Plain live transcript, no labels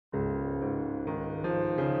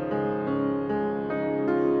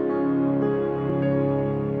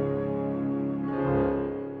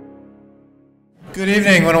Good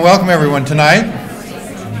evening. I want to welcome everyone tonight.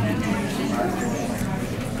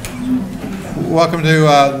 Welcome to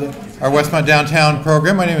our Westmont Downtown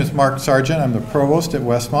program. My name is Mark Sargent. I'm the provost at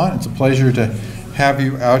Westmont. It's a pleasure to have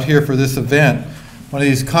you out here for this event, one of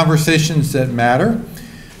these conversations that matter.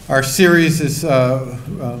 Our series is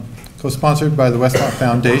co-sponsored by the Westmont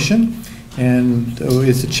Foundation, and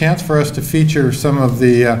it's a chance for us to feature some of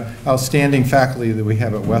the outstanding faculty that we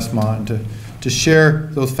have at Westmont, and to share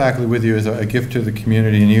those faculty with you as a gift to the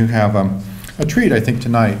community. And you have a treat, I think,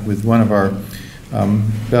 tonight with one of our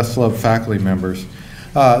best loved faculty members.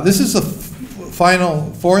 This is the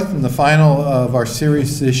fourth and the final of our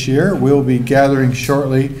series this year. We'll be gathering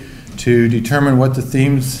shortly to determine what the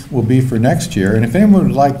themes will be for next year. And if anyone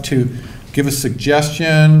would like to give a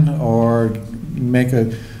suggestion or make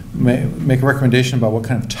a recommendation about what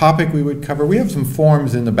kind of topic we would cover, we have some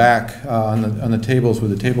forms in the back on the tables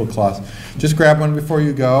with the tablecloths. Just grab one before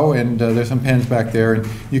you go, and there's some pens back there, and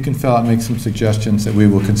you can fill out and make some suggestions that we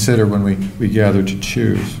will consider when we gather to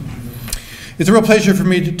choose. It's a real pleasure for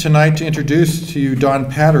me tonight to introduce to you Don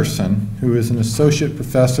Patterson, who is an associate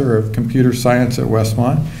professor of computer science at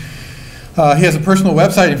Westmont. He has a personal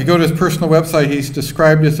website. If you go to his personal website, he's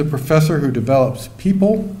described as a professor who develops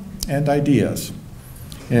people and ideas.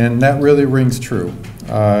 And that really rings true.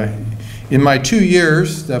 In my 2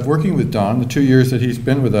 years of working with Don, the 2 years that he's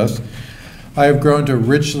been with us, I have grown to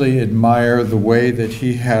richly admire the way that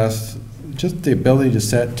he has just the ability to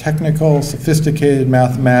set technical, sophisticated,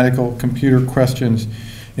 mathematical, computer questions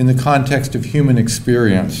in the context of human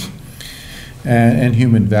experience and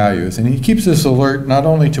human values. And he keeps us alert not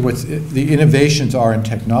only to what the innovations are in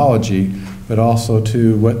technology, but also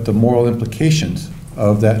to what the moral implications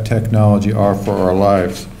of that technology are for our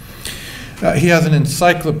lives. He has an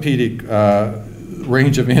encyclopedic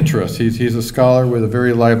range of interests. He's a scholar with a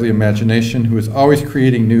very lively imagination who is always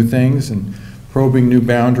creating new things and probing new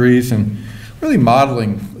boundaries and really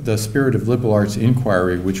modeling the spirit of liberal arts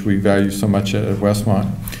inquiry, which we value so much at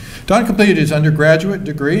Westmont. Don completed his undergraduate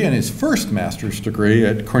degree and his first master's degree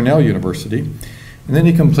at Cornell University, and then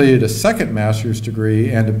he completed a second master's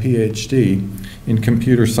degree and a PhD in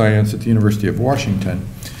computer science at the University of Washington.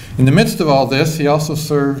 In the midst of all this, he also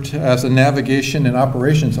served as a navigation and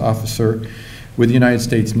operations officer with the United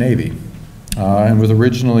States Navy and was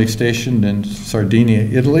originally stationed in Sardinia,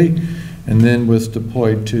 Italy, and then was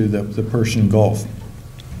deployed to the Persian Gulf.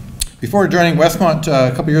 Before joining Westmont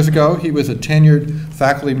a couple years ago, he was a tenured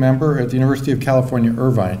faculty member at the University of California,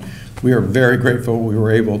 Irvine. We are very grateful we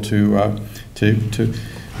were able to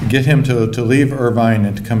get him to leave Irvine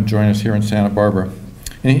and to come join us here in Santa Barbara.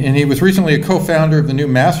 And he was recently a co-founder of the new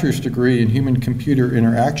master's degree in human-computer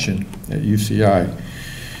interaction at UCI.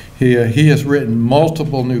 He has written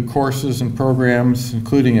multiple new courses and programs,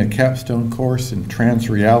 including a capstone course in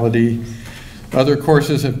trans-reality. Other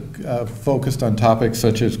courses have focused on topics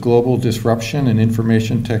such as global disruption and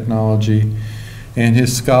information technology, and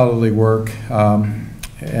his scholarly work,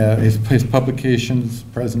 his publications,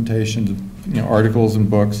 presentations, articles and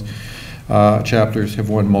books, chapters have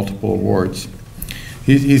won multiple awards.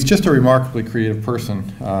 He's just a remarkably creative person.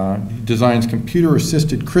 He designs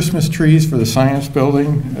computer-assisted Christmas trees for the Science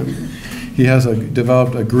Building. He has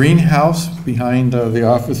developed a greenhouse behind the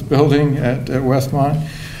office building at Westmont.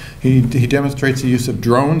 He demonstrates the use of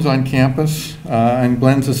drones on campus and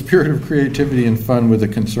blends the spirit of creativity and fun with a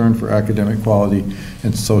concern for academic quality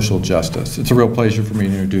and social justice. It's a real pleasure for me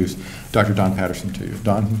to introduce Dr. Don Patterson to you.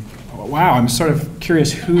 Don? Wow, I'm sort of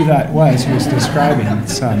curious who that was who was describing.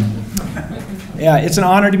 Yeah, it's an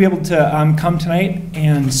honor to be able to come tonight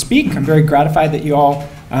and speak. I'm very gratified that you all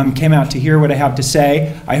came out to hear what I have to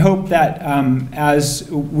say. I hope that as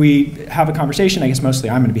we have a conversation, I guess mostly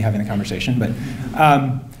I'm going to be having the conversation, but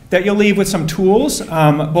that you'll leave with some tools,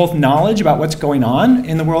 both knowledge about what's going on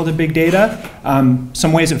in the world of big data,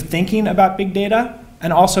 some ways of thinking about big data,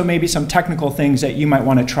 and also maybe some technical things that you might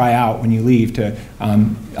want to try out when you leave to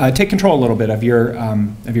take control a little bit of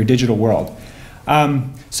your digital world.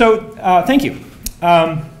 Thank you.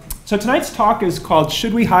 So tonight's talk is called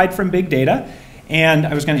Should We Hide from Big Data? And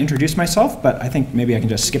I was going to introduce myself, but I think maybe I can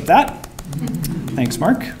just skip that. Thanks,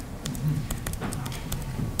 Mark.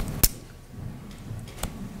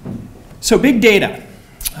 So big data.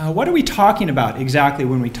 What are we talking about exactly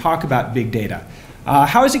when we talk about big data?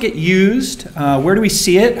 How does it get used? Where do we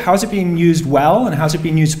see it? How is it being used well, and how is it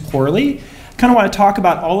being used poorly? I kind of want to talk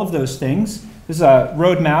about all of those things. This is a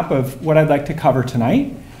roadmap of what I'd like to cover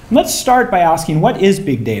tonight. And let's start by asking, what is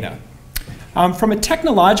big data? From a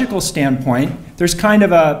technological standpoint, there's kind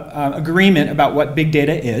of an agreement about what big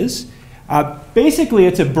data is. Basically,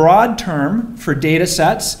 it's a broad term for data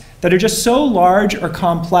sets that are just so large or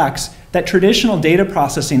complex that traditional data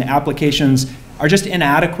processing applications are just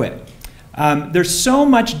inadequate. There's so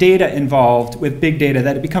much data involved with big data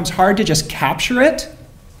that it becomes hard to just capture it,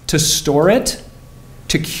 to store it,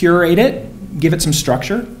 to curate it, give it some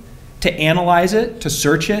structure, to analyze it, to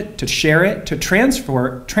search it, to share it, to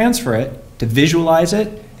transfer it, to visualize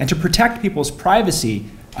it, and to protect people's privacy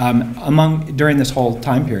during this whole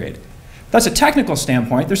time period. That's a technical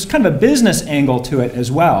standpoint. There's kind of a business angle to it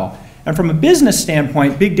as well. And from a business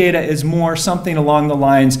standpoint, big data is more something along the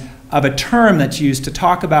lines of a term that's used to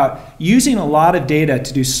talk about using a lot of data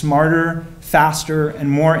to do smarter, faster, and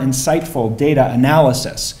more insightful data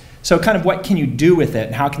analysis. So kind of what can you do with it,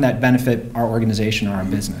 and how can that benefit our organization or our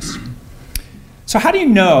business? So how do you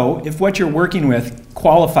know if what you're working with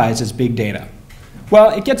qualifies as big data?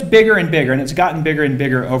 Well, it gets bigger and bigger, and it's gotten bigger and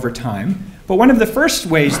bigger over time. But one of the first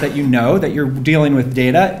ways that you know that you're dealing with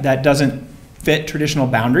data that doesn't fit traditional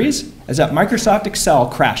boundaries is that Microsoft Excel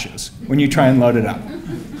crashes when you try and load it up.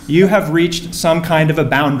 You have reached some kind of a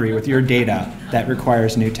boundary with your data that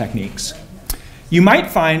requires new techniques. You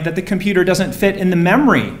might find that the computer doesn't fit in the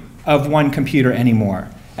memory of one computer anymore.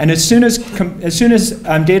 And as soon as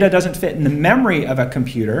data doesn't fit in the memory of a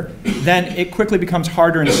computer, then it quickly becomes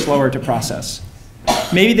harder and slower to process.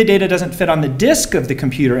 Maybe the data doesn't fit on the disk of the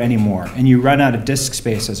computer anymore, and you run out of disk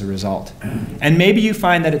space as a result. And maybe you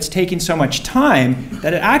find that it's taking so much time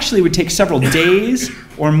that it actually would take several days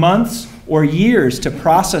or months or years to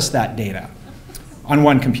process that data, on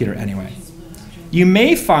one computer anyway. You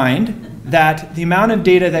may find that the amount of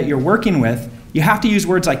data that you're working with, you have to use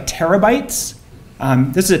words like terabytes.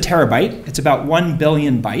 This is a terabyte. It's about 1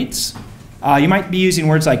 billion bytes. You might be using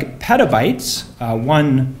words like petabytes,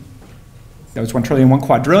 1 trillion, 1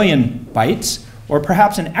 quadrillion bytes, or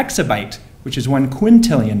perhaps an exabyte, which is 1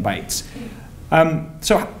 quintillion bytes.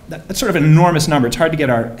 So that's sort of an enormous number. It's hard to get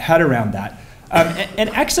our head around that. An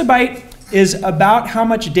exabyte is about how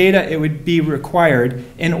much data it would be required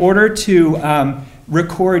in order to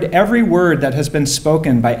record every word that has been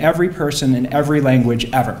spoken by every person in every language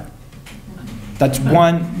ever. That's 2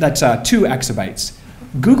 exabytes.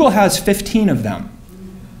 Google has 15 of them.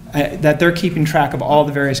 That they're keeping track of all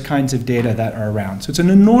the various kinds of data that are around. So it's an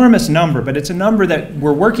enormous number, but it's a number that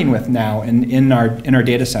we're working with now in our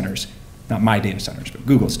data centers. Not my data centers, but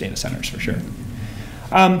Google's data centers for sure.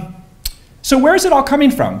 So where's it all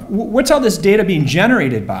coming from? What's all this data being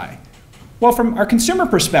generated by? Well, from our consumer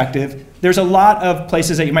perspective, there's a lot of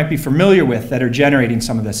places that you might be familiar with that are generating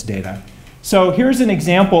some of this data. So here's an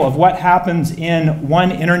example of what happens in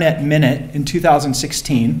 1 internet minute in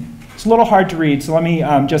 2016. It's a little hard to read, so let me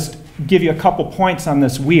just give you a couple points on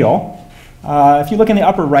this wheel. If you look in the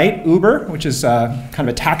upper right, Uber, which is kind of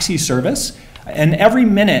a taxi service, and every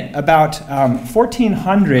minute about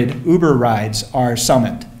 1,400 Uber rides are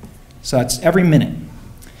summoned. So that's every minute.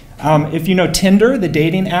 If you know Tinder, the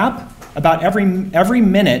dating app, about every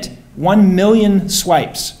minute, 1 million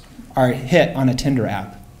swipes are hit on a Tinder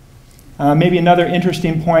app. Maybe another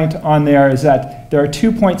interesting point on there is that there are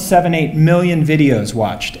 2.78 million videos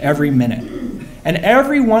watched every minute. And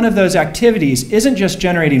every one of those activities isn't just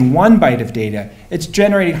generating 1 byte of data, it's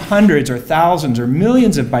generating hundreds or thousands or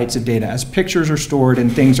millions of bytes of data as pictures are stored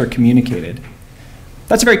and things are communicated.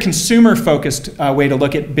 That's a very consumer-focused way to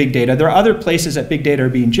look at big data. There are other places that big data are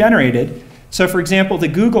being generated. So for example, the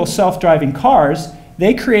Google self-driving cars,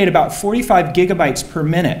 they create about 45 gigabytes per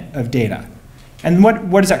minute of data. And what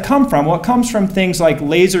does that come from? Well, it comes from things like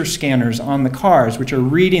laser scanners on the cars, which are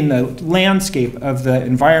reading the landscape of the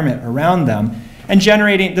environment around them and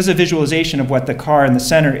generating, this is a visualization of what the car in the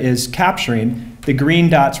center is capturing. The green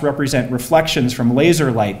dots represent reflections from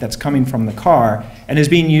laser light that's coming from the car and is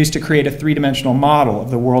being used to create a 3-dimensional model of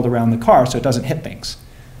the world around the car so it doesn't hit things.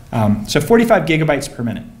 So 45 gigabytes per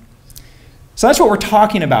minute. So that's what we're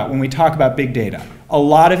talking about when we talk about big data. A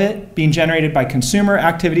lot of it being generated by consumer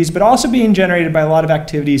activities, but also being generated by a lot of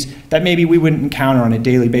activities that maybe we wouldn't encounter on a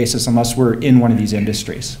daily basis unless we're in one of these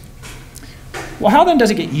industries. Well, how then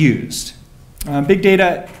does it get used? Big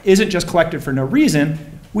data isn't just collected for no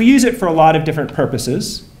reason. We use it for a lot of different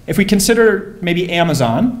purposes. If we consider maybe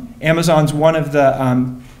Amazon, Amazon's one of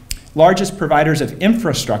the largest providers of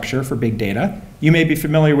infrastructure for big data. You may be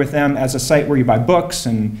familiar with them as a site where you buy books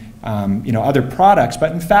and other products,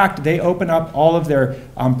 but in fact, they open up all of their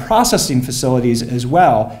processing facilities as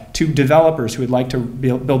well to developers who would like to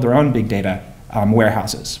build their own big data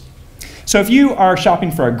warehouses. So if you are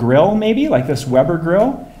shopping for a grill, maybe, like this Weber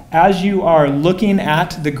grill, as you are looking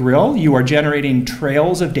at the grill, you are generating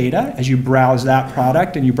trails of data as you browse that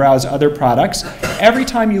product and you browse other products. Every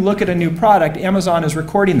time you look at a new product, Amazon is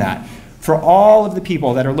recording that for all of the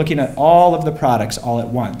people that are looking at all of the products all at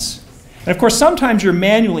once. And of course, sometimes you're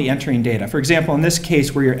manually entering data. For example, in this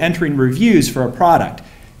case where you're entering reviews for a product,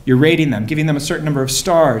 you're rating them, giving them a certain number of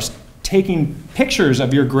stars, taking pictures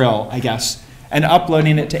of your grill, I guess, and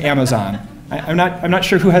uploading it to Amazon. I'm not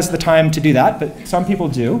sure who has the time to do that, but some people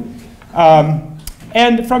do.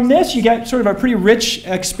 And from this, you get sort of a pretty rich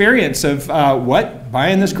experience of what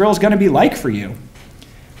buying this grill is going to be like for you.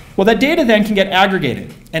 Well, that data then can get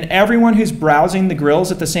aggregated, and everyone who's browsing the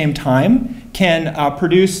grills at the same time can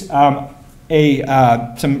produce some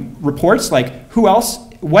reports like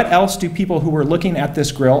what else do people who are looking at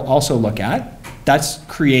this grill also look at? That's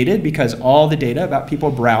created because all the data about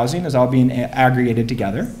people browsing is all being aggregated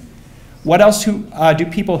together. What else do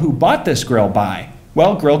people who bought this grill buy?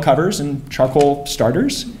 Well, grill covers and charcoal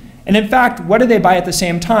starters. And in fact, what do they buy at the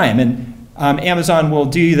same time? And Amazon will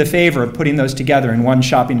do you the favor of putting those together in one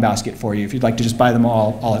shopping basket for you if you'd like to just buy them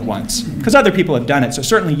all at once. Because other people have done it, so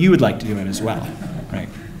certainly you would like to do it as well. Right?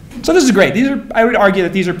 So this is great. I would argue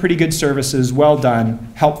that these are pretty good services, well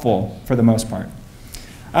done, helpful for the most part.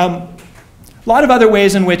 A lot of other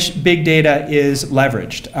ways in which big data is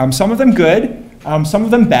leveraged. Some of them good, some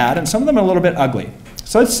of them bad, and some of them a little bit ugly.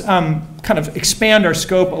 So let's kind of expand our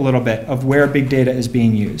scope a little bit of where big data is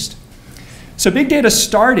being used. So big data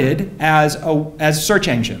started as search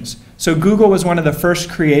engines. So Google was one of the first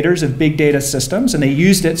creators of big data systems, and they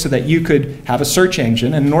used it so that you could have a search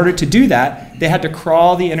engine. And in order to do that, they had to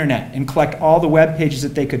crawl the internet and collect all the web pages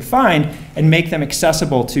that they could find and make them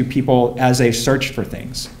accessible to people as they searched for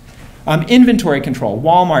things. Inventory control.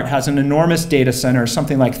 Walmart has an enormous data center,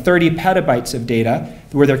 something like 30 petabytes of data,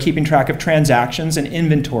 where they're keeping track of transactions and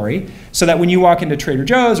inventory, so that when you walk into Trader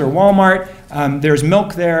Joe's or Walmart, there's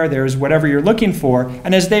milk there, there's whatever you're looking for,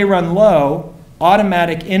 and as they run low,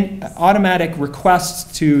 automatic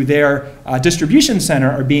requests to their distribution center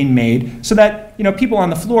are being made so that people on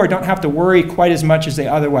the floor don't have to worry quite as much as they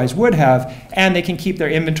otherwise would have, and they can keep their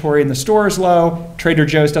inventory in the stores low. Trader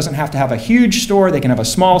Joe's doesn't have to have a huge store, they can have a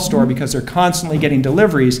small store because they're constantly getting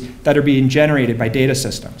deliveries that are being generated by data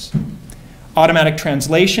systems. Automatic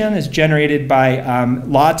translation is generated by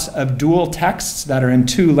lots of dual texts that are in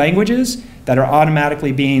 2 languages that are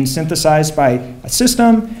automatically being synthesized by a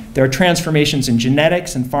system. There are transformations in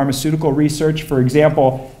genetics and pharmaceutical research. For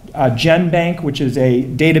example, GenBank, which is a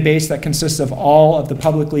database that consists of all of the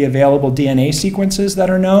publicly available DNA sequences that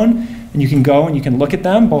are known. And you can go and you can look at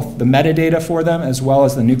them, both the metadata for them as well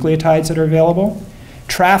as the nucleotides that are available.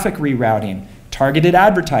 Traffic rerouting, targeted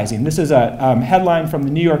advertising. This is a headline from the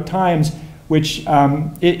New York Times, which,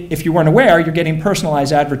 if you weren't aware, you're getting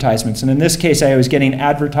personalized advertisements. And in this case, I was getting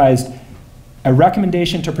advertised a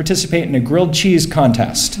recommendation to participate in a grilled cheese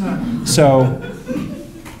contest. So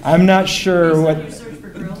I'm not sure what,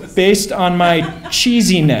 based on my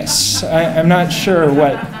cheesiness, I'm not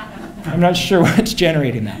sure what's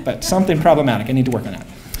generating that, but something problematic. I need to work on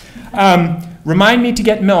that. Remind me to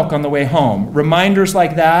get milk on the way home. Reminders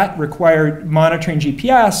like that require monitoring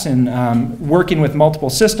GPS and working with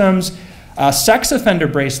multiple systems. Sex offender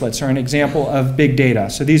bracelets are an example of big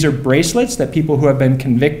data. So these are bracelets that people who have been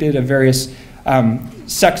convicted of various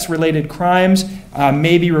sex-related crimes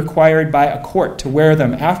may be required by a court to wear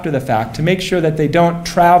them after the fact to make sure that they don't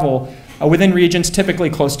travel within regions typically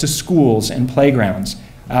close to schools and playgrounds.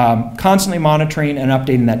 Constantly monitoring and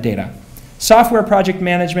updating that data. Software project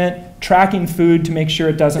management, tracking food to make sure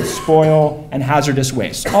it doesn't spoil, and hazardous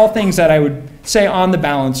waste. All things that I would say on the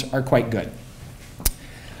balance are quite good.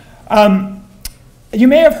 You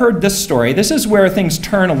may have heard this story. This is where things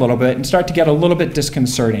turn a little bit and start to get a little bit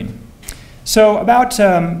disconcerting. So about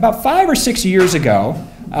 5 or 6 years ago,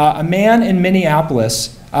 a man in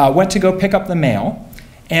Minneapolis went to go pick up the mail.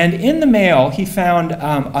 And in the mail, he found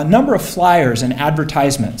a number of flyers and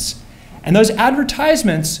advertisements. And those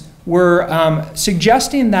advertisements were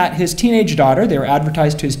suggesting that his teenage daughter, they were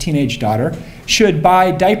advertised to his teenage daughter, should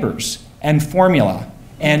buy diapers and formula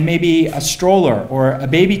and maybe a stroller or a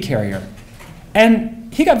baby carrier.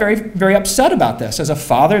 And he got very, very upset about this. As a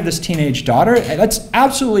father of this teenage daughter, that's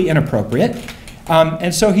absolutely inappropriate.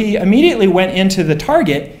 And so he immediately went into the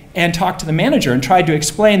Target and talked to the manager and tried to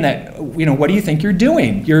explain that, what do you think you're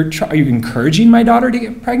doing? Are you encouraging my daughter to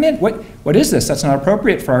get pregnant? What is this? That's not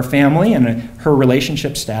appropriate for our family and her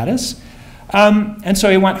relationship status. And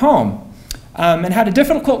so he went home and had a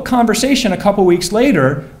difficult conversation a couple weeks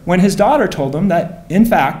later when his daughter told him that, in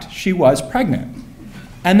fact, she was pregnant.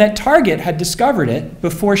 And that Target had discovered it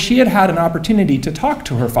before she had had an opportunity to talk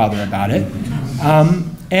to her father about it,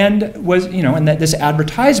 and that this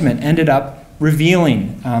advertisement ended up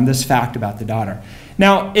revealing this fact about the daughter.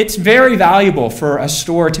 Now, it's very valuable for a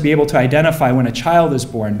store to be able to identify when a child is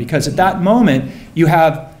born, because at that moment you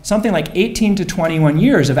have something like 18 to 21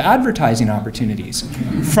 years of advertising opportunities,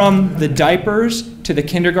 from the diapers to the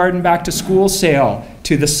kindergarten back to school sale,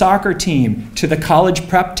 to the soccer team, to the college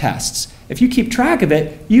prep tests. If you keep track of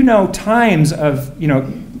it, you know times of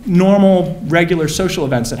normal, regular social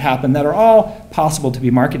events that happen that are all possible to be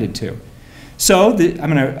marketed to. So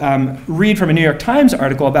I'm going to read from a New York Times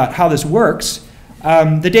article about how this works.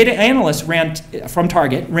 The data analysts from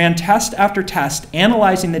Target ran test after test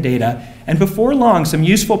analyzing the data, and before long some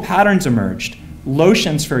useful patterns emerged.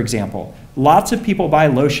 Lotions, for example. Lots of people buy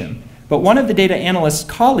lotion. But one of the data analyst's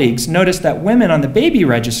colleagues noticed that women on the baby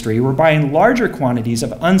registry were buying larger quantities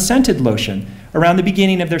of unscented lotion around the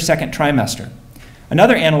beginning of their second trimester.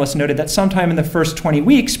 Another analyst noted that sometime in the first 20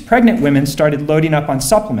 weeks, pregnant women started loading up on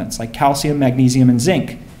supplements like calcium, magnesium, and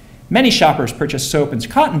zinc. Many shoppers purchase soap and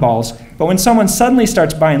cotton balls, but when someone suddenly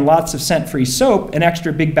starts buying lots of scent-free soap and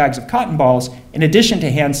extra big bags of cotton balls, in addition to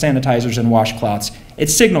hand sanitizers and washcloths, it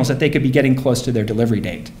signals that they could be getting close to their delivery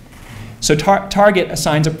date. So Target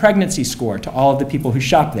assigns a pregnancy score to all of the people who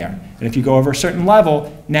shop there. And if you go over a certain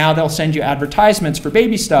level, now they'll send you advertisements for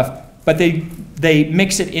baby stuff, but they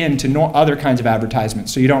mix it into other kinds of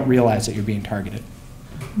advertisements, so you don't realize that you're being targeted.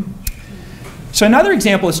 So another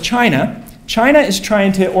example is China. China is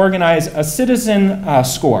trying to organize a citizen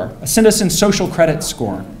score, a citizen social credit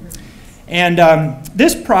score. And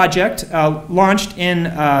this project, launched in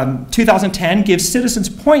 2010, gives citizens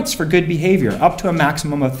points for good behavior, up to a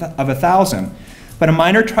maximum of 1,000. But a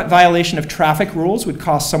minor violation of traffic rules would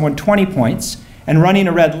cost someone 20 points, and running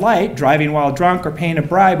a red light, driving while drunk, or paying a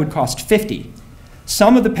bribe would cost 50.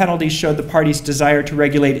 Some of the penalties showed the party's desire to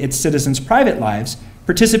regulate its citizens' private lives.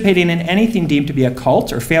 Participating in anything deemed to be a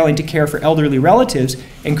cult or failing to care for elderly relatives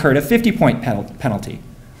incurred a 50-point penalty.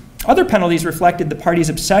 Other penalties reflected the party's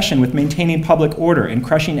obsession with maintaining public order and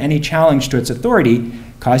crushing any challenge to its authority,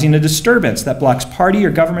 causing a disturbance that blocks party or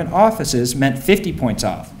government offices meant 50 points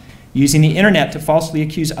off. Using the internet to falsely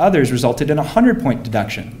accuse others resulted in a 100-point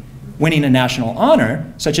deduction. Winning a national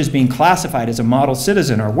honor, such as being classified as a model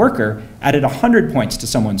citizen or worker, added 100 points to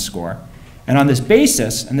someone's score. And on this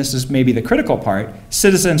basis, and this is maybe the critical part,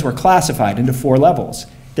 citizens were classified into 4 levels.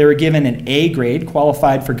 They were given an A grade,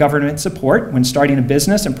 qualified for government support when starting a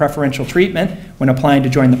business, and preferential treatment when applying to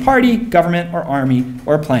join the party, government, or army,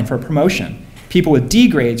 or applying for a promotion. People with D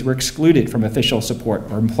grades were excluded from official support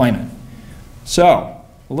or employment. So,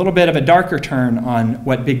 a little bit of a darker turn on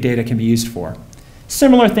what big data can be used for.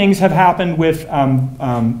 Similar things have happened with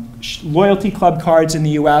loyalty club cards in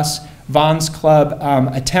the US. Vons Club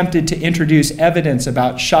attempted to introduce evidence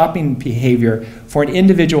about shopping behavior for an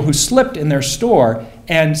individual who slipped in their store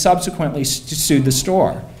and subsequently sued the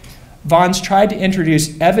store. Vons tried to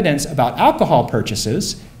introduce evidence about alcohol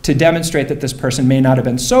purchases to demonstrate that this person may not have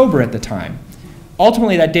been sober at the time.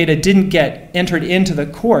 Ultimately, that data didn't get entered into the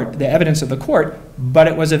court, the evidence of the court, but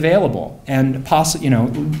it was available and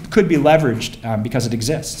could be leveraged because it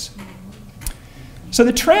exists. So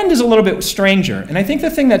the trend is a little bit stranger, and I think the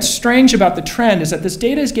thing that's strange about the trend is that this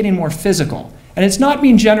data is getting more physical, and it's not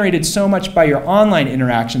being generated so much by your online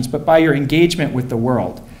interactions, but by your engagement with the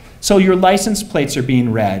world. So your license plates are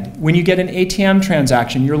being read. When you get an ATM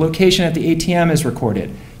transaction, your location at the ATM is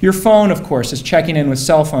recorded. Your phone, of course, is checking in with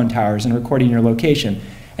cell phone towers and recording your location,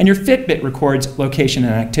 and your Fitbit records location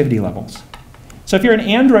and activity levels. So if you're an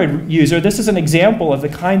Android user, this is an example of the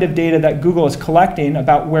kind of data that Google is collecting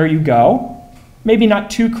about where you go. Maybe not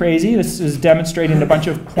too crazy. This is demonstrating a bunch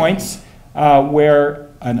of points where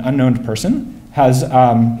an unknown person has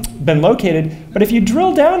been located. But if you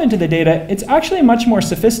drill down into the data, it's actually much more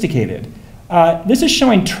sophisticated. This is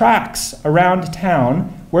showing tracks around town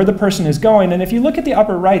where the person is going. And if you look at the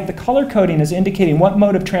upper right, the color coding is indicating what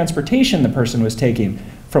mode of transportation the person was taking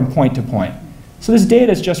from point to point. So this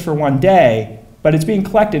data is just for one day, but it's being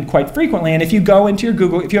collected quite frequently. And if you go into your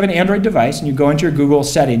Google, if you have an Android device and you go into your Google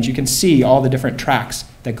settings, you can see all the different tracks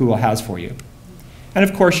that Google has for you. And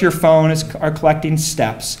of course, your phone are collecting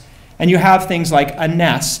steps. And you have things like a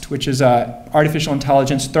Nest, which is an artificial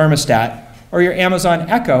intelligence thermostat, or your Amazon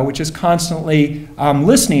Echo, which is constantly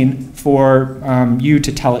listening for you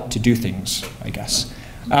to tell it to do things, I guess.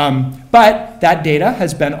 But that data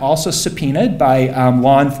has been also subpoenaed by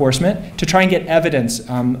law enforcement to try and get evidence.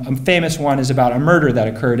 A famous one is about a murder that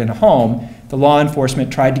occurred in a home. The law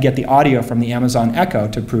enforcement tried to get the audio from the Amazon Echo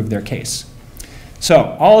to prove their case.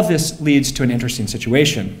 So all of this leads to an interesting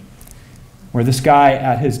situation where this guy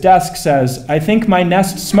at his desk says, "I think my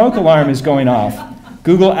Nest smoke alarm is going off.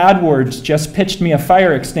 Google AdWords just pitched me a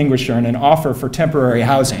fire extinguisher and an offer for temporary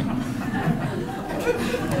housing."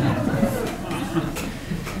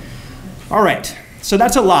 All right, so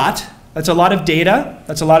that's a lot. That's a lot of data.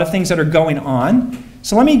 That's a lot of things that are going on.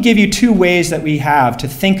 So let me give you two ways that we have to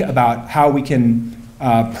think about how we can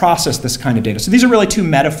process this kind of data. So these are really two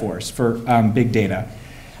metaphors for big data.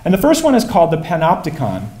 And the first one is called the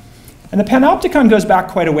panopticon. And the panopticon goes back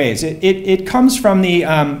quite a ways. It comes from the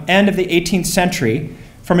end of the 18th century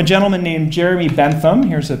from a gentleman named Jeremy Bentham.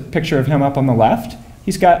 Here's a picture of him up on the left.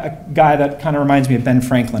 He's got a guy that kind of reminds me of Ben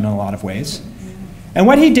Franklin in a lot of ways. And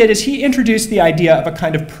what he did is he introduced the idea of a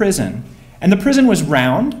kind of prison. And the prison was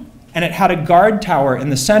round, and it had a guard tower in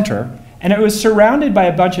the center, and it was surrounded by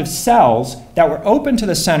a bunch of cells that were open to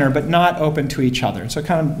the center but not open to each other. So it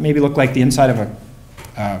kind of maybe looked like the inside of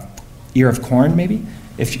a ear of corn, maybe,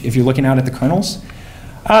 if you're looking out at the kernels.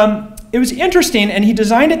 It was interesting, and he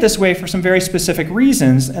designed it this way for some very specific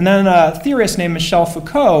reasons. And then a theorist named Michel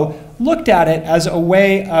Foucault looked at it as a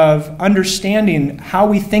way of understanding how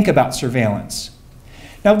we think about surveillance.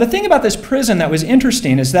 Now, the thing about this prison that was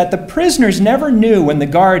interesting is that the prisoners never knew when the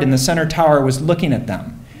guard in the center tower was looking at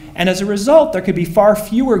them. And as a result, there could be far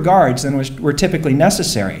fewer guards than were typically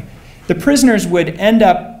necessary. The prisoners would end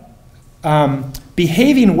up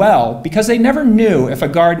behaving well because they never knew if a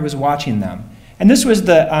guard was watching them. And this was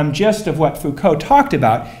the gist of what Foucault talked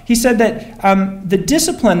about. He said that the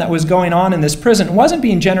discipline that was going on in this prison wasn't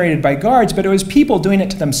being generated by guards, but it was people doing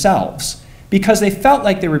it to themselves because they felt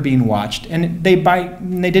like they were being watched, and they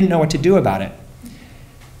didn't know what to do about it.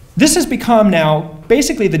 This has become now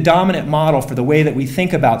basically the dominant model for the way that we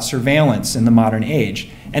think about surveillance in the modern age.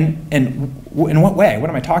 And in what way? What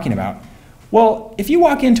am I talking about? Well, if you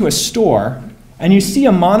walk into a store and you see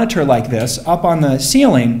a monitor like this up on the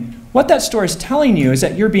ceiling, what that store is telling you is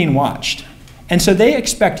that you're being watched. And so they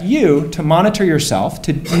expect you to monitor yourself,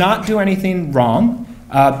 to not do anything wrong,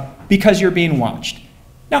 because you're being watched.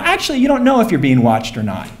 Now, actually, you don't know if you're being watched or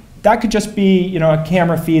not. That could just be, a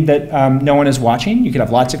camera feed that no one is watching. You could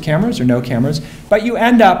have lots of cameras or no cameras, but you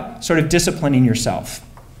end up sort of disciplining yourself.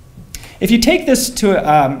 If you take this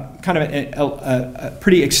to kind of a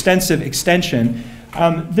pretty extensive extension,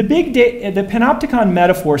 the panopticon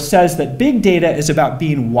metaphor says that big data is about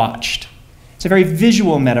being watched. It's a very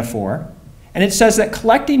visual metaphor, and it says that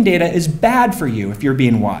collecting data is bad for you if you're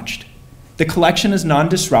being watched. The collection is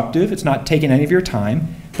non-disruptive, it's not taking any of your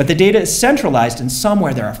time, but the data is centralized, and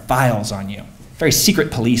somewhere there are files on you. Very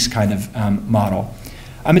secret police kind of model.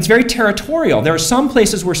 It's very territorial. There are some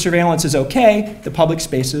places where surveillance is okay, the public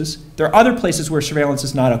spaces. There are other places where surveillance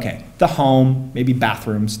is not okay. The home, maybe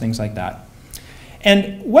bathrooms, things like that.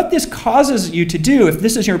 And what this causes you to do, if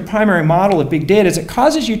this is your primary model of big data, is it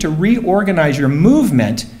causes you to reorganize your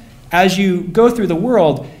movement as you go through the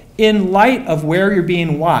world in light of where you're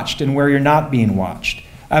being watched and where you're not being watched.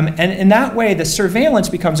 And in that way, the surveillance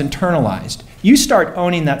becomes internalized. You start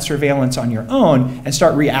owning that surveillance on your own and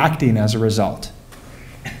start reacting as a result.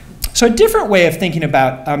 So a different way of thinking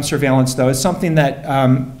about surveillance, though, is something that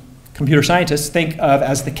computer scientists think of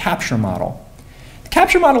as the capture model. The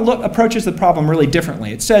capture model approaches the problem really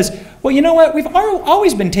differently. It says, well, you know what? We've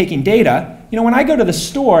always been taking data. When I go to the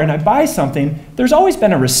store and I buy something, there's always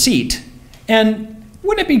been a receipt. And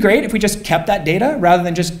wouldn't it be great if we just kept that data rather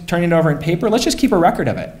than just turning it over in paper? Let's just keep a record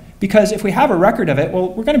of it. Because if we have a record of it, well,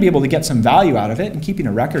 we're going to be able to get some value out of it, and keeping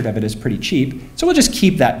a record of it is pretty cheap. So we'll just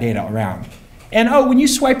keep that data around. And oh, when you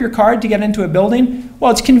swipe your card to get into a building,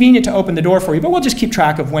 well, it's convenient to open the door for you, but we'll just keep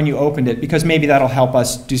track of when you opened it because maybe that'll help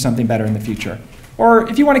us do something better in the future. Or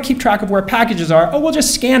if you want to keep track of where packages are, oh, we'll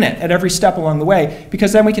just scan it at every step along the way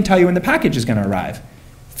because then we can tell you when the package is going to arrive.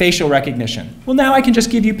 Facial recognition. Well, now I can just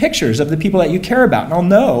give you pictures of the people that you care about, and I'll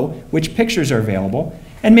know which pictures are available.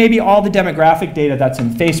 And maybe all the demographic data that's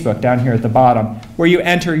in Facebook down here at the bottom, where you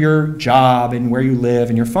enter your job and where you live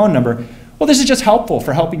and your phone number. Well, this is just helpful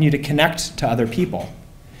for helping you to connect to other people.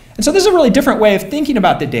 And so this is a really different way of thinking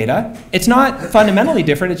about the data. It's not fundamentally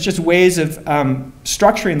different, it's just ways of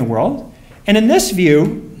structuring the world. And in this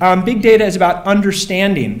view, big data is about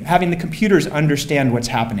understanding, having the computers understand what's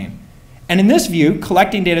happening. And in this view,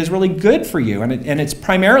 collecting data is really good for you, and it's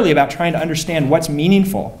primarily about trying to understand what's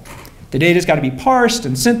meaningful. The data's got to be parsed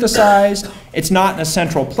and synthesized. It's not in a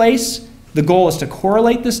central place. The goal is to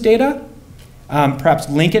correlate this data, perhaps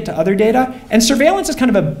link it to other data. And surveillance is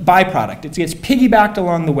kind of a byproduct. It gets piggybacked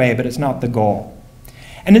along the way, but it's not the goal.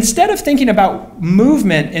 And instead of thinking about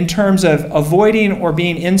movement in terms of avoiding or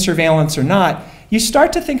being in surveillance or not, you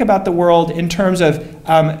start to think about the world in terms of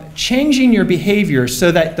changing your behavior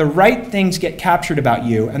so that the right things get captured about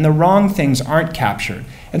you and the wrong things aren't captured.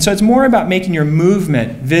 And so it's more about making your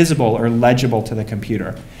movement visible or legible to the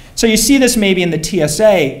computer. So you see this maybe in the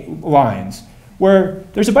TSA lines, where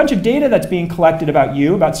there's a bunch of data that's being collected about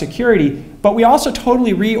you, about security, but we also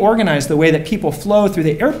totally reorganize the way that people flow through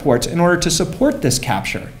the airports in order to support this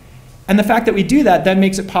capture. And the fact that we do that then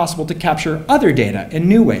makes it possible to capture other data in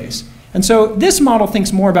new ways. And so this model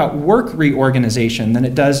thinks more about work reorganization than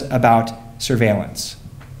it does about surveillance.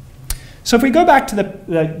 So if we go back to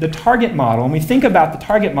the target model, and we think about the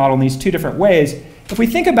target model in these two different ways, if we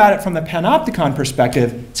think about it from the panopticon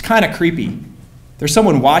perspective, it's kind of creepy. There's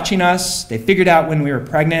someone watching us, they figured out when we were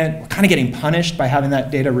pregnant, we're kind of getting punished by having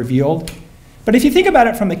that data revealed. But if you think about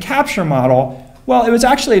it from the capture model, well, it was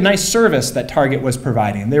actually a nice service that Target was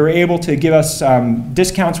providing. They were able to give us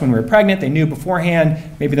discounts when we were pregnant. They knew beforehand.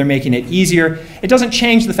 Maybe they're making it easier. It doesn't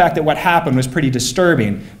change the fact that what happened was pretty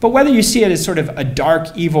disturbing. But whether you see it as sort of a dark,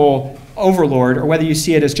 evil overlord or whether you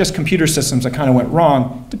see it as just computer systems that kind of went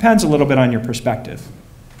wrong depends a little bit on your perspective.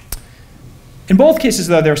 In both cases,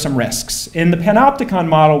 though, there are some risks. In the panopticon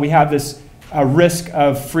model, we have this risk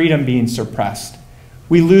of freedom being suppressed.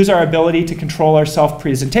 We lose our ability to control our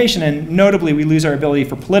self-presentation, and notably, we lose our ability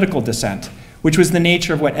for political dissent, which was the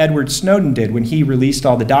nature of what Edward Snowden did when he released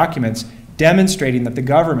all the documents demonstrating that the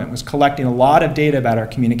government was collecting a lot of data about our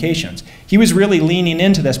communications. He was really leaning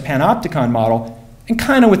into this panopticon model, and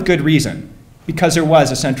kind of with good reason, because there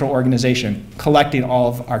was a central organization collecting all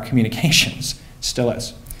of our communications, still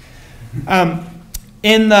is.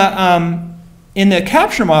 In the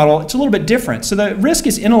capture model, it's a little bit different. So the risk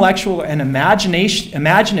is intellectual and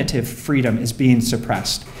imaginative freedom is being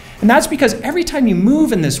suppressed. And that's because every time you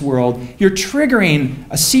move in this world, you're triggering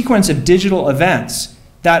a sequence of digital events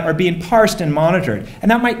that are being parsed and monitored. And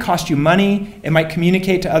that might cost you money, it might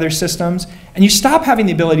communicate to other systems, and you stop having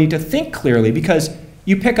the ability to think clearly because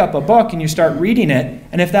you pick up a book and you start reading it,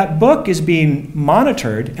 and if that book is being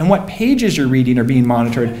monitored, and what pages you're reading are being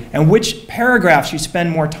monitored, and which paragraphs you spend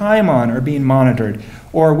more time on are being monitored,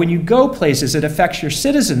 or when you go places, it affects your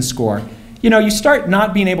citizen score, you start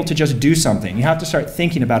not being able to just do something. You have to start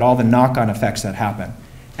thinking about all the knock-on effects that happen.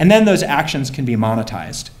 And then those actions can be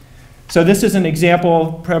monetized. So this is an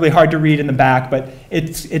example, probably hard to read in the back, but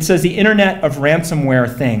it says the Internet of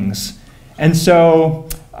Ransomware Things. And so,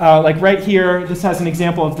 like right here, this has an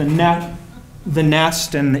example of the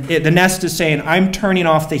Nest, and the Nest is saying, I'm turning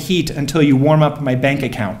off the heat until you warm up my bank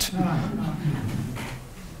account.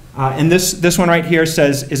 And this one right here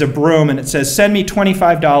is a broom, and it says, send me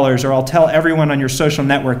 $25 or I'll tell everyone on your social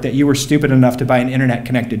network that you were stupid enough to buy an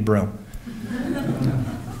internet-connected broom.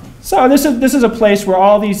 So this is a place where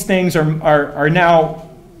all these things are now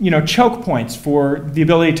choke points for the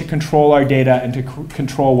ability to control our data and to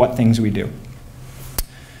control what things we do.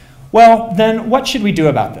 Well, then what should we do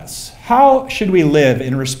about this? How should we live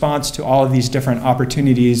in response to all of these different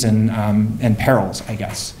opportunities and perils, I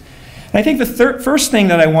guess? And I think the first thing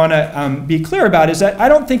that I want to be clear about is that I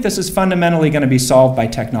don't think this is fundamentally going to be solved by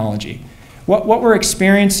technology. What we're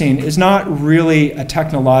experiencing is not really a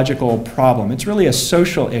technological problem. It's really a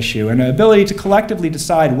social issue and an ability to collectively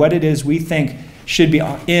decide what it is we think should be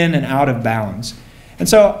in and out of bounds. And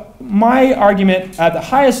so my argument at the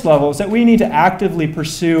highest level is that we need to actively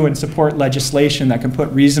pursue and support legislation that can put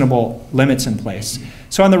reasonable limits in place.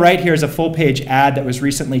 So on the right here is a full-page ad that was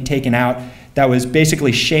recently taken out that was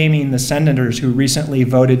basically shaming the senators who recently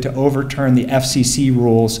voted to overturn the FCC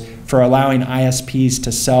rules for allowing ISPs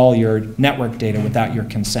to sell your network data without your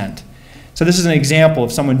consent. So this is an example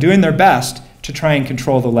of someone doing their best to try and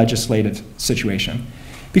control the legislative situation.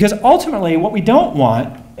 Because ultimately, what we don't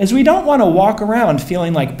want is we don't want to walk around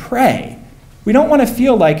feeling like prey. We don't want to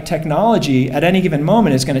feel like technology at any given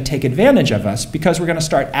moment is going to take advantage of us because we're going to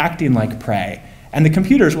start acting like prey. And the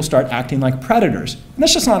computers will start acting like predators. And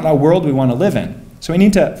that's just not a world we want to live in. So we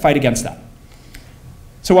need to fight against that.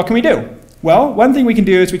 So what can we do? Well, one thing we can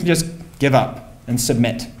do is we can just give up and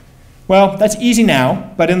submit. Well, that's easy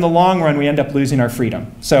now, but in the long run, we end up losing our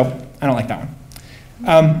freedom. So I don't like that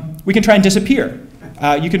one. We can try and disappear.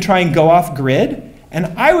 You can try and go off grid. And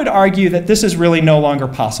I would argue that this is really no longer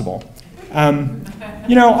possible.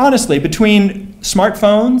 Honestly, between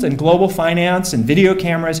smartphones and global finance and video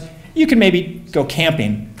cameras, you can maybe go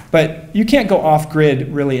camping, but you can't go off grid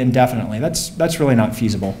really indefinitely. That's really not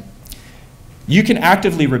feasible. You can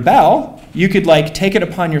actively rebel. You could take it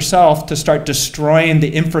upon yourself to start destroying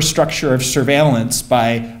the infrastructure of surveillance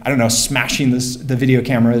by, I don't know, smashing the video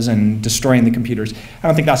cameras and destroying the computers. I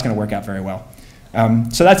don't think that's going to work out very well.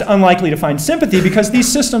 So that's unlikely to find sympathy because these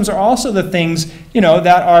systems are also the things that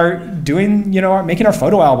are doing, are making our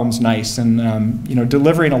photo albums nice and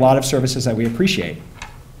delivering a lot of services that we appreciate.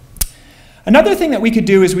 Another thing that we could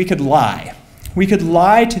do is we could lie. We could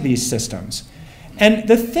lie to these systems. And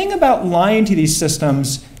the thing about lying to these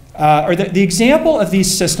systems, or the example of these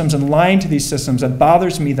systems and lying to these systems that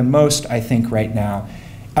bothers me the most, I think, right now,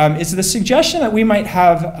 is the suggestion that we might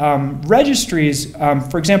have registries,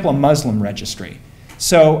 for example, a Muslim registry.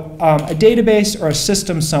 So a database or a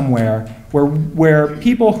system somewhere where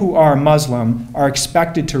people who are Muslim are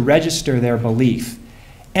expected to register their belief.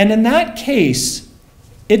 And in that case,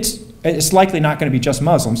 it's likely not going to be just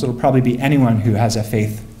Muslims. It'll probably be anyone who has a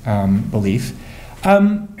faith belief.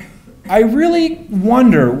 I really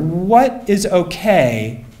wonder what is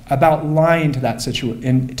okay about lying to that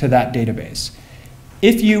database.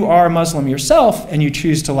 If you are Muslim yourself and you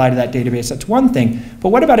choose to lie to that database, that's one thing. But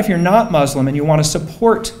what about if you're not Muslim and you want to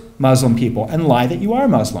support Muslim people and lie that you are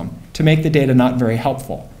Muslim to make the data not very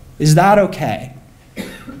helpful? Is that okay?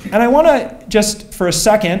 And I want to just for a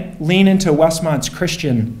second lean into Westmont's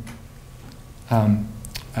Christian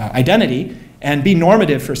identity and be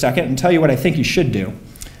normative for a second and tell you what I think you should do.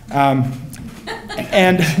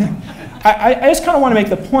 And I just kind of want to make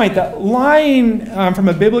the point that lying from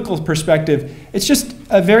a biblical perspective, it's just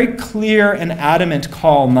a very clear and adamant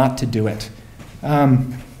call not to do it.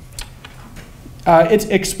 It's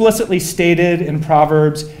explicitly stated in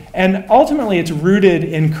Proverbs, and ultimately it's rooted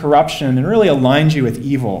in corruption and really aligns you with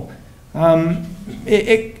evil.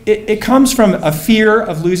 It comes from a fear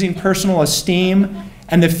of losing personal esteem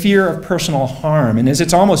and the fear of personal harm. And as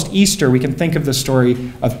it's almost Easter, we can think of the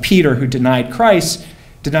story of Peter who denied Christ.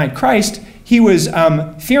 He was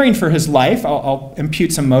fearing for his life. I'll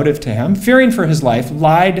impute some motive to him. Fearing for his life,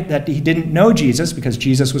 lied that he didn't know Jesus because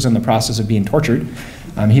Jesus was in the process of being tortured.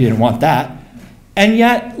 He didn't want that. And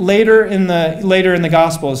yet later in the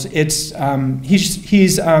Gospels, he's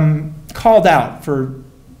called out for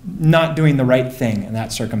not doing the right thing in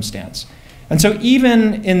that circumstance. And so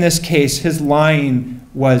even in this case, his lying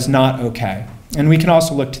was not okay. And we can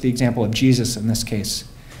also look to the example of Jesus in this case,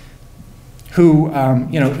 who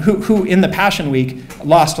in the Passion Week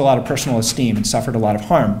lost a lot of personal esteem and suffered a lot of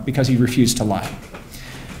harm because he refused to lie.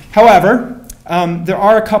 However, there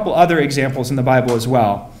are a couple other examples in the Bible as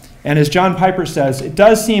well. And as John Piper says, it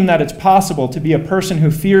does seem that it's possible to be a person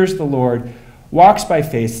who fears the Lord, walks by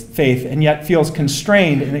faith, and yet feels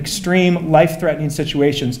constrained in extreme life-threatening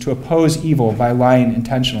situations to oppose evil by lying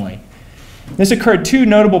intentionally. This occurred two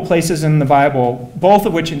notable places in the Bible, both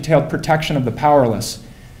of which entailed protection of the powerless.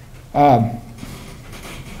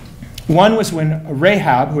 One was when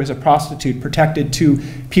Rahab, who was a prostitute, protected two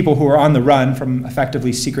people who were on the run from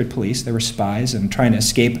effectively secret police. They were spies and trying to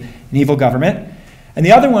escape an evil government. And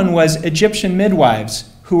the other one was Egyptian midwives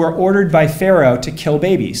who were ordered by Pharaoh to kill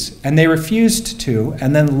babies. And they refused to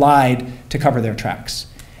and then lied to cover their tracks.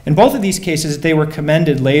 In both of these cases, they were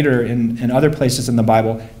commended later in other places in the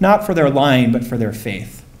Bible, not for their lying, but for their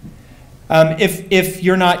faith. If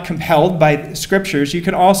you're not compelled by scriptures, you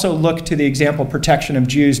can also look to the example protection of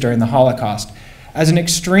Jews during the Holocaust as an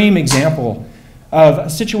extreme example of a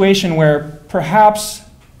situation where perhaps,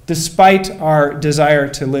 despite our desire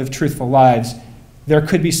to live truthful lives, there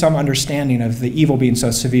could be some understanding of the evil being so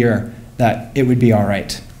severe that it would be all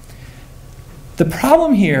right. The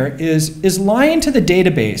problem here is lying to the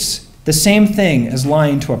database the same thing as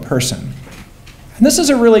lying to a person? And this is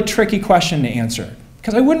a really tricky question to answer,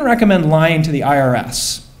 because I wouldn't recommend lying to the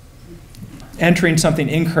IRS, entering something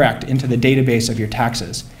incorrect into the database of your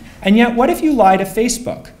taxes. And yet, what if you lie to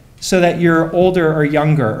Facebook so that you're older or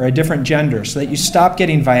younger or a different gender, so that you stop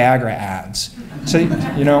getting Viagra ads? So,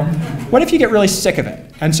 what if you get really sick of it?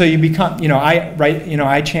 And so you become,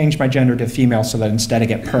 I changed my gender to female so that instead I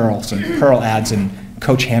get pearls and pearl ads and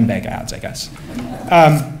Coach handbag ads, I guess.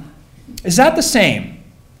 Is that the same?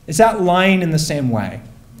 Is that lying in the same way?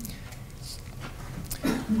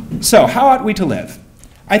 So, how ought we to live?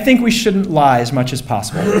 I think we shouldn't lie as much as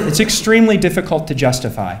possible. It's extremely difficult to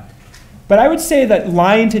justify. But I would say that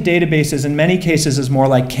lying to databases in many cases is more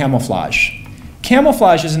like camouflage.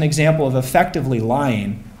 Camouflage is an example of effectively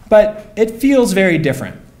lying, but it feels very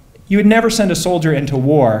different. You would never send a soldier into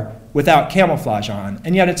war without camouflage on,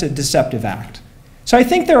 and yet it's a deceptive act. So I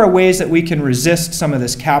think there are ways that we can resist some of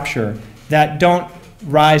this capture that don't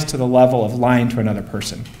rise to the level of lying to another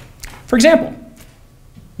person. For example,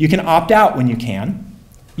 you can opt out when you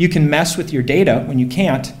can mess with your data when you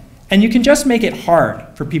can't, and you can just make it hard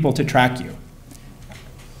for people to track you.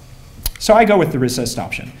 So I go with the resist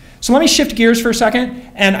option. So let me shift gears for a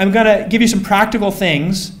second, and I'm going to give you some practical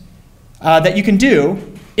things that you can do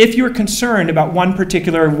if you're concerned about one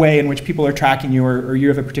particular way in which people are tracking you or you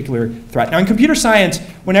have a particular threat. Now in computer science,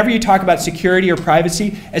 whenever you talk about security or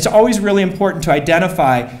privacy, it's always really important to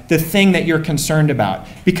identify the thing that you're concerned about,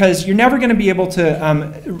 because you're never going to be able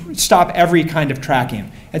to stop every kind of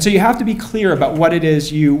tracking. And so you have to be clear about what it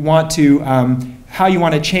is you want to, how you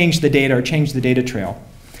want to change the data or change the data trail.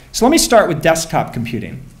 So let me start with desktop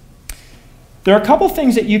computing. There are a couple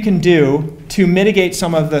things that you can do to mitigate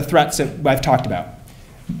some of the threats that I've talked about.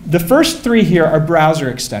 The first three here are browser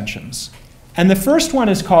extensions. And the first one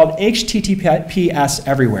is called HTTPS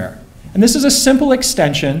Everywhere. And this is a simple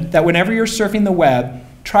extension that whenever you're surfing the web,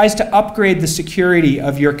 tries to upgrade the security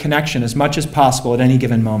of your connection as much as possible at any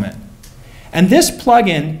given moment. And this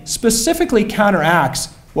plugin specifically counteracts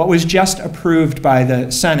what was just approved by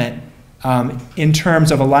the Senate in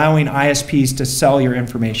terms of allowing ISPs to sell your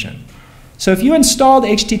information. So if you installed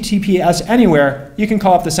HTTPS Anywhere, you can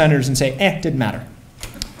call up the senators and say, didn't matter.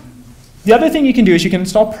 The other thing you can do is you can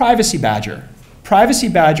install Privacy Badger. Privacy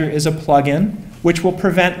Badger is a plugin which will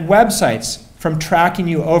prevent websites from tracking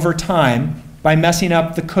you over time by messing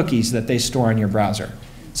up the cookies that they store in your browser.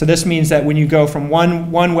 So this means that when you go from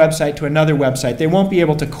one website to another website, they won't be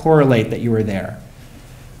able to correlate that you were there.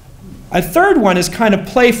 A third one is kind of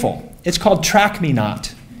playful. It's called Track Me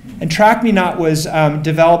Not. And Track Me Not was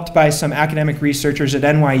developed by some academic researchers at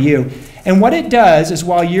NYU. And what it does is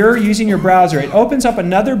while you're using your browser, it opens up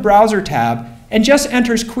another browser tab and just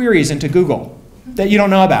enters queries into Google that you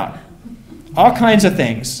don't know about. All kinds of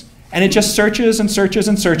things. And it just searches and searches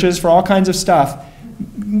and searches for all kinds of stuff,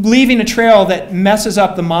 leaving a trail that messes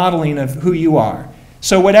up the modeling of who you are.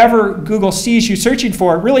 So whatever Google sees you searching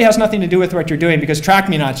for really has nothing to do with what you're doing, because Track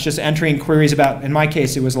Me Not's just entering queries about, in my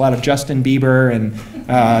case, it was a lot of Justin Bieber and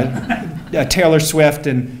Taylor Swift,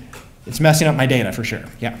 and it's messing up my data for sure,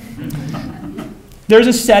 yeah. There's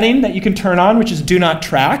a setting that you can turn on, which is Do Not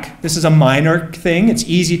Track. This is a minor thing. It's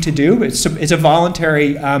easy to do. It's a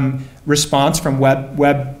voluntary response from web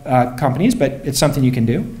companies, but it's something you can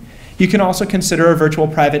do. You can also consider a virtual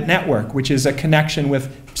private network, which is a connection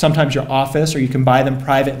with sometimes your office, or you can buy them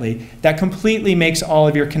privately, that completely makes all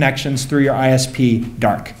of your connections through your ISP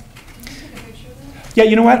dark. Yeah,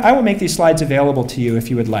 you know what? I will make these slides available to you if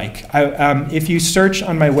you would like. If you search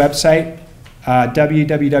on my website,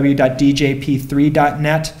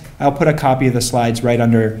 www.djp3.net, I'll put a copy of the slides right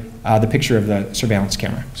under the picture of the surveillance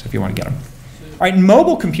camera, so if you want to get them. All right, in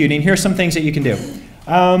mobile computing, here's some things that you can do.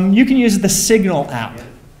 You can use the Signal app.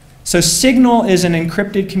 So Signal is an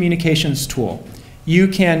encrypted communications tool. You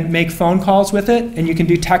can make phone calls with it, and you can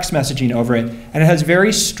do text messaging over it. And it has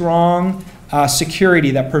very strong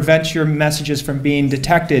security that prevents your messages from being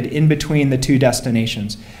detected in between the two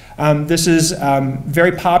destinations. This is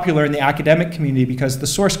very popular in the academic community because the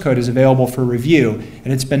source code is available for review,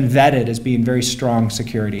 and it's been vetted as being very strong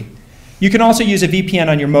security. You can also use a VPN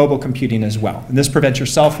on your mobile computing as well, and this prevents your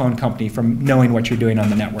cell phone company from knowing what you're doing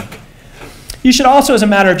on the network. You should also, as a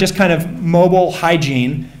matter of just kind of mobile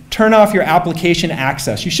hygiene, turn off your application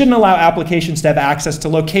access. You shouldn't allow applications to have access to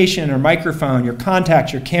location or microphone, your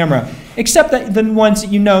contacts, your camera, except that the ones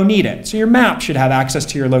that you know need it. So your map should have access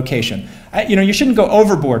to your location. You shouldn't go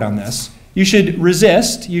overboard on this. You should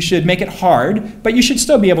resist, you should make it hard, but you should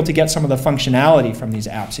still be able to get some of the functionality from these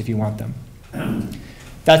apps if you want them.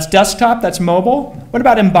 That's desktop, that's mobile. What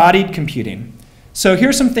about embodied computing? So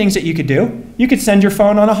here's some things that you could do. You could send your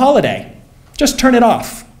phone on a holiday. Just turn it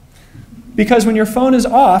off. Because when your phone is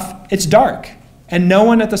off, it's dark, and no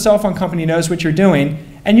one at the cell phone company knows what you're doing,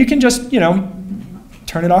 and you can just,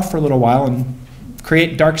 turn it off for a little while and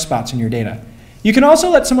create dark spots in your data. You can also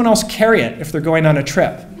let someone else carry it if they're going on a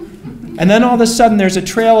trip. And then all of a sudden there's a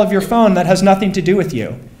trail of your phone that has nothing to do with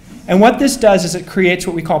you. And what this does is it creates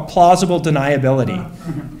what we call plausible deniability.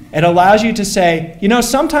 It allows you to say,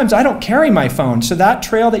 sometimes I don't carry my phone, so that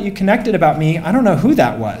trail that you connected about me, I don't know who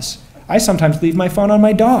that was. I sometimes leave my phone on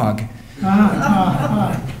my dog.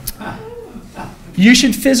 You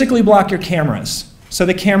should physically block your cameras. So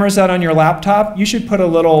the cameras out on your laptop, you should put a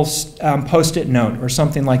little post-it note or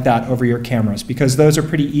something like that over your cameras, because those are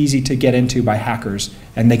pretty easy to get into by hackers,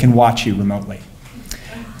 and they can watch you remotely.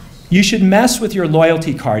 You should mess with your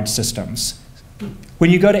loyalty card systems. When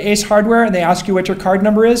you go to Ace Hardware and they ask you what your card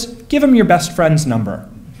number is, give them your best friend's number.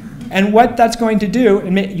 And what that's going to do,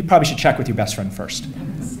 and you probably should check with your best friend first.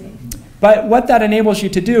 But what that enables you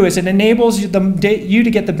to do is it enables you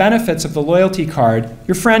to get the benefits of the loyalty card,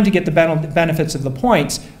 your friend to get the benefits of the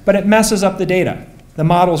points, but it messes up the data. The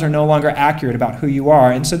models are no longer accurate about who you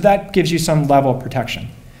are, and so that gives you some level of protection.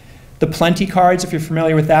 The Plenty cards, if you're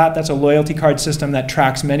familiar with that, that's a loyalty card system that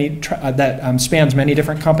tracks spans many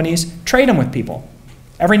different companies. Trade them with people.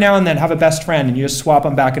 Every now and then have a best friend, and you just swap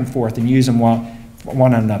them back and forth and use them one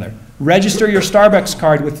on another. Register your Starbucks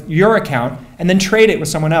card with your account, and then trade it with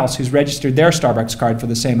someone else who's registered their Starbucks card for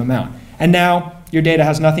the same amount. And now your data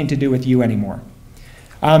has nothing to do with you anymore.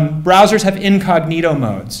 Browsers have incognito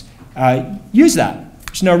modes. Use that.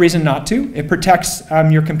 There's no reason not to. It protects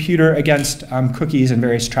your computer against cookies and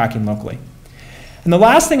various tracking locally. And the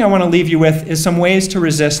last thing I want to leave you with is some ways to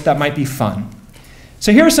resist that might be fun.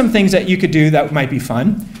 So here are some things that you could do that might be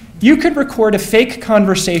fun. You could record a fake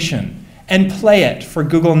conversation and play it for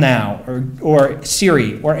Google Now or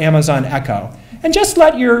Siri or Amazon Echo, and just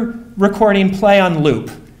let your recording play on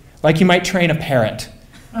loop, like you might train a parrot,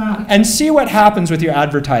 and see what happens with your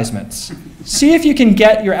advertisements. See if you can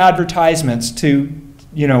get your advertisements to,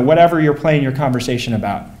 whatever you're playing your conversation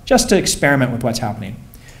about, just to experiment with what's happening.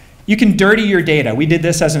 You can dirty your data. We did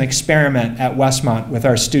this as an experiment at Westmont with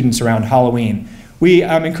our students around Halloween. We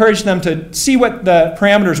encouraged them to see what the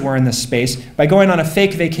parameters were in this space by going on a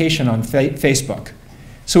fake vacation on Facebook.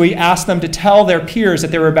 So we asked them to tell their peers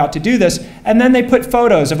that they were about to do this, and then they put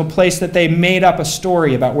photos of a place that they made up a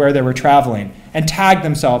story about where they were traveling and tagged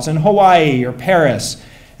themselves in Hawaii or Paris.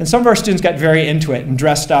 And some of our students got very into it and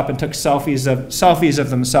dressed up and took selfies of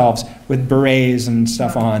themselves with berets and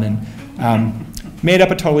stuff on, and made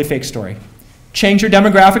up a totally fake story. Change your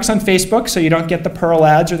demographics on Facebook so you don't get the Pearl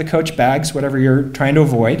ads or the Coach bags, whatever you're trying to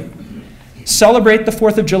avoid. Celebrate the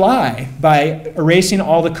 4th of July by erasing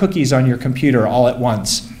all the cookies on your computer all at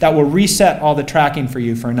once. That will reset all the tracking for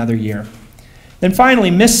you for another year. Then finally,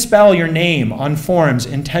 misspell your name on forums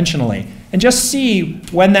intentionally, and just see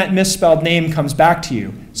when that misspelled name comes back to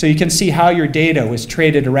you so you can see how your data was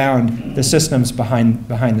traded around the systems behind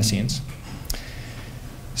the scenes.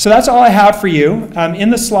 So that's all I have for you. In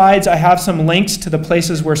the slides, I have some links to the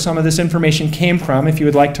places where some of this information came from if you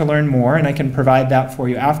would like to learn more, and I can provide that for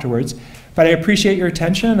you afterwards. But I appreciate your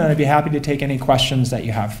attention, and I'd be happy to take any questions that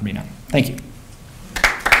you have for me now. Thank you.